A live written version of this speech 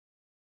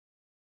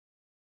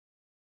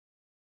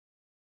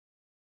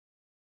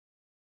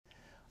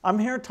I'm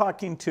here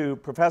talking to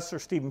Professor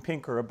Steven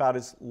Pinker about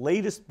his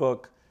latest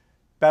book,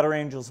 Better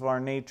Angels of Our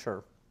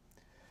Nature.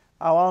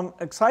 I'm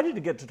excited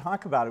to get to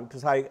talk about it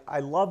because I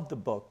loved the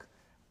book.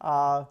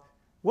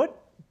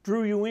 What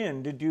drew you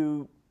in? Did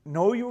you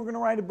know you were going to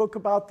write a book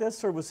about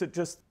this, or was it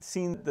just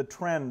seeing the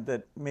trend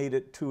that made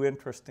it too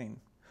interesting?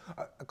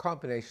 A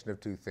combination of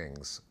two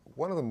things.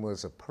 One of them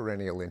was a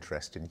perennial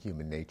interest in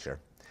human nature.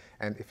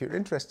 And if you're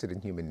interested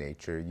in human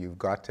nature, you've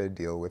got to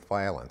deal with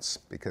violence,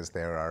 because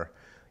there are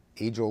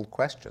age-old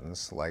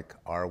questions like,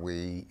 are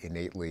we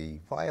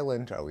innately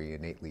violent? Are we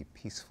innately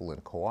peaceful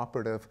and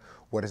cooperative?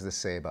 What does this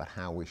say about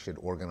how we should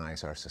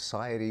organize our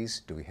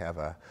societies? Do we have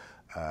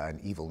an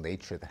evil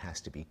nature that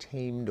has to be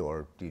tamed,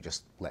 or do you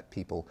just let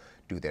people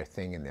do their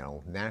thing and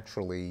they'll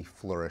naturally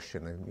flourish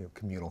in a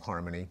communal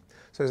harmony?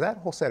 So there's that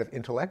whole set of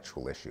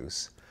intellectual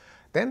issues.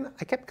 Then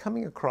I kept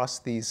coming across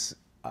these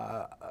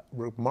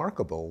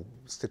remarkable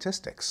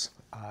statistics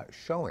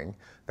showing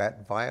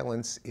that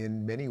violence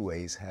in many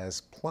ways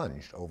has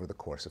plunged over the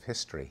course of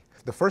history.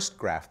 The first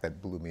graph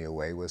that blew me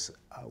away was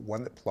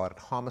one that plotted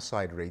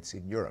homicide rates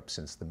in Europe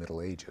since the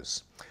Middle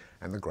Ages.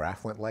 And the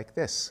graph went like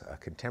this. A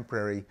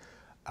contemporary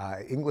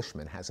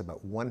Englishman has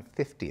about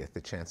 1/50th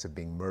the chance of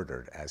being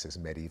murdered as his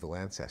medieval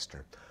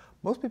ancestor.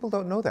 Most people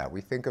don't know that. We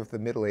think of the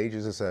Middle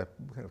Ages as a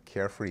kind of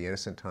carefree,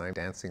 innocent time,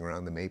 dancing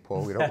around the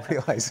maypole. We don't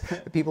realize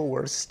that people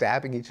were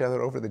stabbing each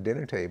other over the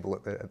dinner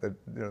table at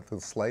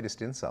the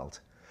slightest insult.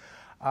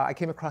 I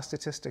came across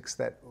statistics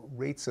that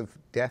rates of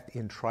death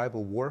in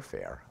tribal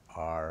warfare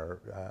are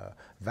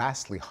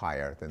vastly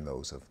higher than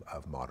those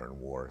of modern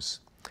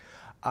wars.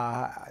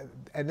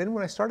 And then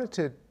when I started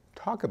to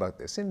talk about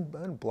this in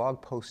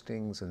blog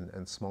postings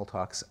and small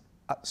talks,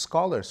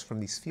 scholars from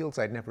these fields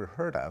I'd never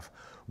heard of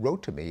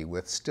wrote to me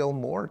with still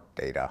more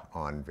data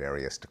on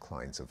various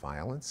declines of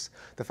violence.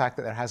 The fact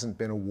that there hasn't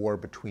been a war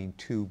between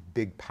two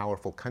big,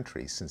 powerful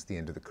countries since the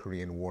end of the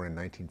Korean War in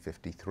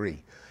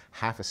 1953.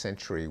 Half a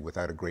century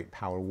without a great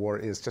power war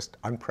is just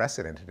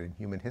unprecedented in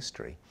human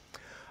history.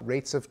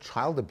 Rates of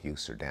child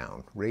abuse are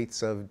down.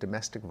 Rates of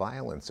domestic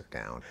violence are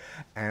down.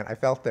 And I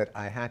felt that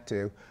I had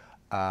to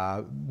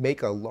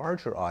make a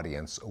larger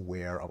audience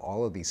aware of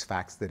all of these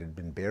facts that had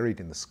been buried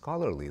in the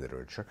scholarly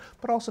literature,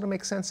 but also to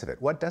make sense of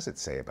it. What does it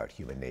say about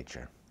human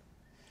nature?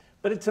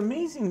 But it's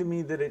amazing to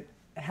me that it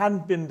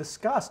hadn't been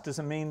discussed as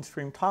a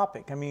mainstream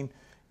topic. I mean,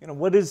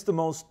 what is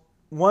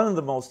one of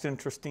the most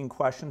interesting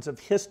questions of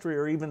history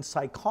or even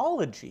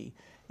psychology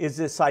is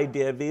this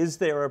idea of, is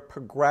there a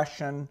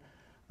progression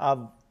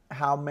of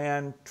how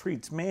man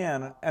treats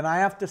man? And I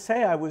have to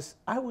say, I was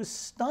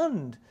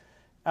stunned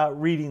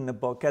reading the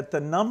book at the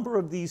number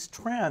of these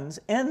trends,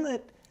 and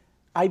that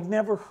I'd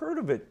never heard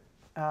of it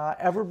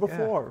ever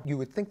before. Yeah. You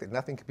would think that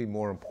nothing could be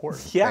more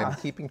important than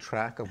keeping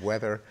track of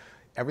whether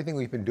everything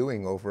we've been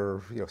doing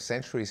over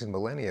centuries and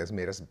millennia has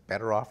made us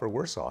better off or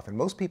worse off. And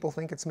most people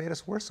think it's made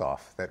us worse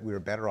off, that we're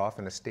better off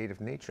in a state of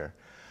nature.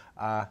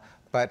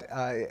 But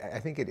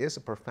I think it is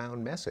a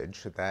profound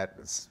message that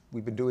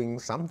we've been doing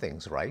some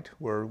things right,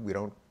 where we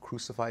don't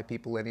crucify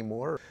people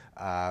anymore.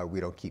 We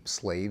don't keep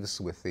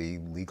slaves with the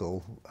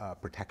legal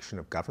protection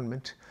of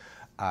government.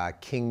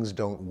 Kings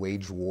don't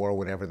wage war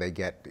whenever they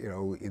get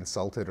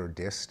insulted or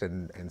dissed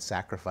and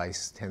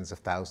sacrifice tens of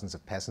thousands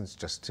of peasants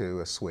just to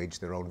assuage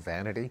their own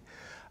vanity.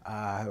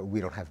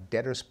 We don't have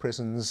debtors'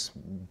 prisons.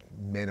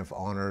 Men of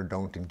honor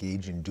don't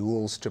engage in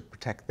duels to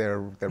protect their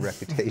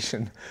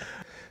reputation.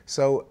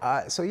 So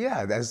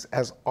yeah,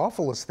 as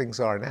awful as things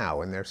are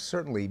now, and there's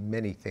certainly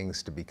many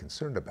things to be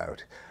concerned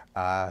about,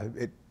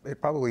 it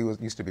probably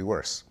used to be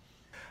worse.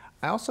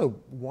 I also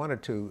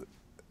wanted to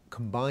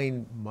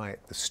combine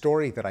the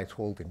story that I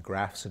told in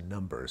graphs and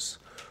numbers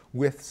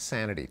with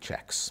sanity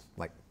checks.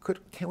 Like,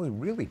 can we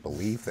really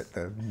believe that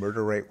the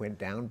murder rate went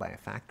down by a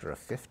factor of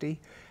 50?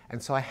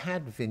 And so I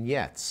had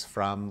vignettes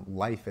from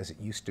life as it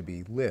used to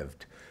be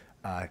lived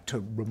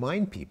to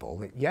remind people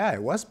that, yeah,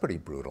 it was pretty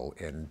brutal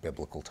in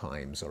biblical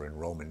times or in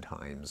Roman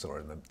times or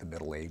in the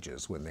Middle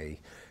Ages when they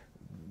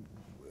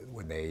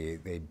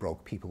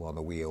broke people on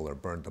the wheel or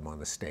burned them on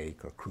the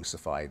stake or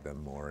crucified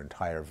them, or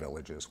entire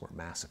villages were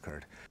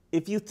massacred.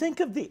 If you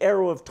think of the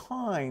arrow of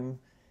time,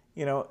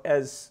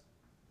 as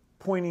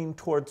pointing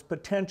towards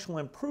potential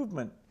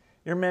improvement,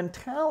 your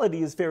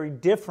mentality is very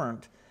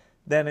different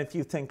than if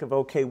you think of,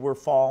 okay, we're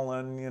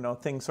fallen,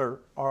 things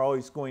are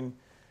always going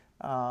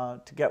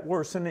to get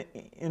worse. And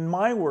in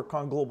my work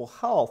on global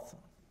health,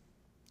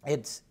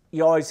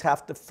 you always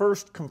have to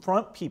first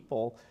confront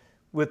people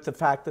with the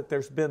fact that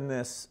there's been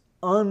this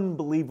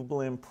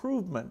unbelievable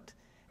improvement,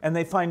 and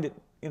they find it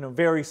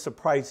very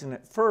surprising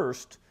at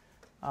first.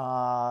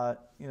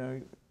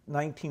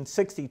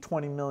 1960,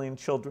 20 million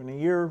children a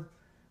year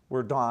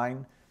were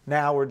dying.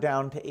 Now we're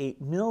down to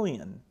 8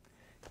 million.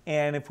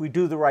 And if we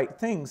do the right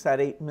things, that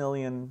 8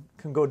 million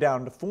can go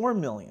down to 4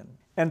 million.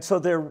 And so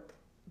there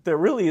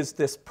really is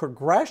this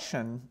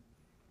progression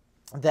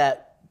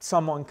that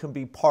someone can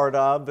be part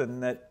of,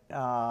 and that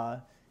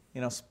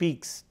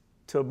speaks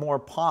to a more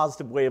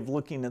positive way of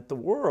looking at the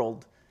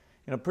world.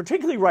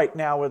 Particularly right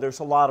now, where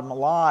there's a lot of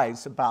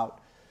malaise about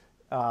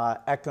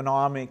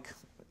economic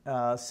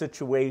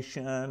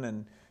situation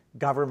and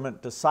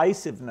government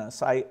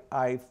decisiveness,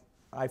 I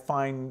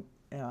find,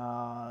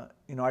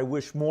 I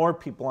wish more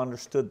people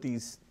understood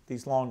these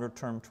longer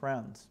term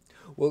trends.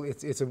 Well,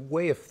 it's a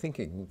way of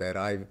thinking that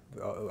I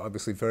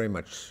obviously very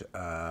much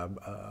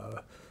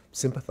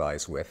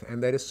sympathize with,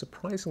 and that is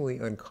surprisingly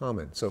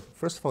uncommon. So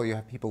first of all, you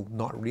have people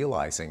not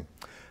realizing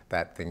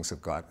that things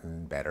have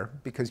gotten better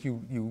because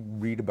you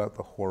read about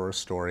the horror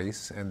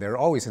stories, and there are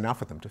always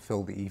enough of them to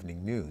fill the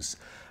evening news.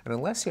 And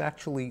unless you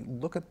actually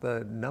look at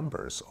the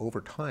numbers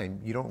over time,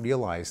 you don't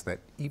realize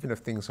that even if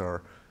things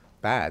are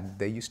bad,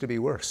 they used to be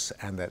worse,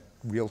 and that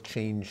real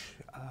change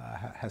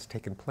has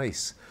taken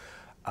place.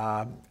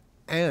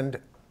 And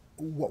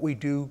what we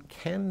do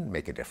can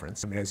make a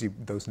difference. I mean,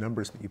 those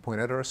numbers that you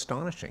point out are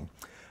astonishing.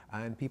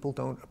 And people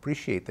don't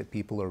appreciate that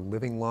people are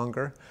living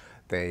longer.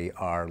 They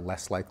are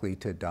less likely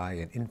to die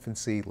in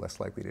infancy, less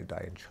likely to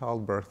die in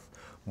childbirth,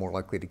 more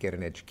likely to get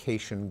an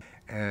education.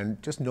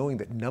 And just knowing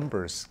that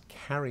numbers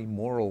carry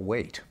moral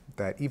weight,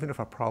 that even if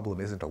a problem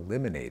isn't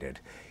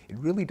eliminated, it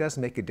really does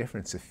make a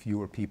difference if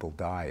fewer people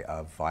die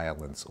of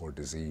violence or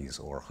disease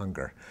or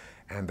hunger.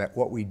 And that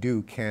what we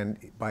do can,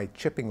 by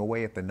chipping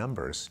away at the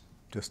numbers,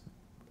 just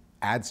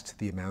adds to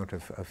the amount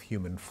of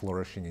human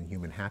flourishing and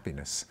human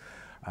happiness.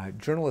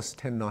 Journalists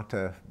tend not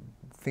to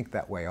think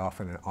that way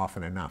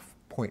often enough.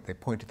 They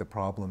point to the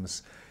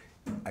problems,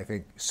 I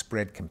think,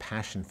 spread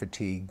compassion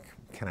fatigue.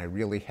 Can I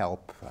really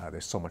help?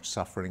 There's so much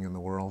suffering in the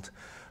world.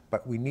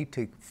 But we need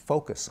to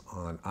focus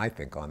on, I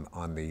think,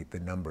 on the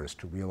numbers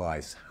to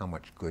realize how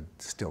much good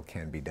still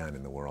can be done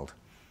in the world.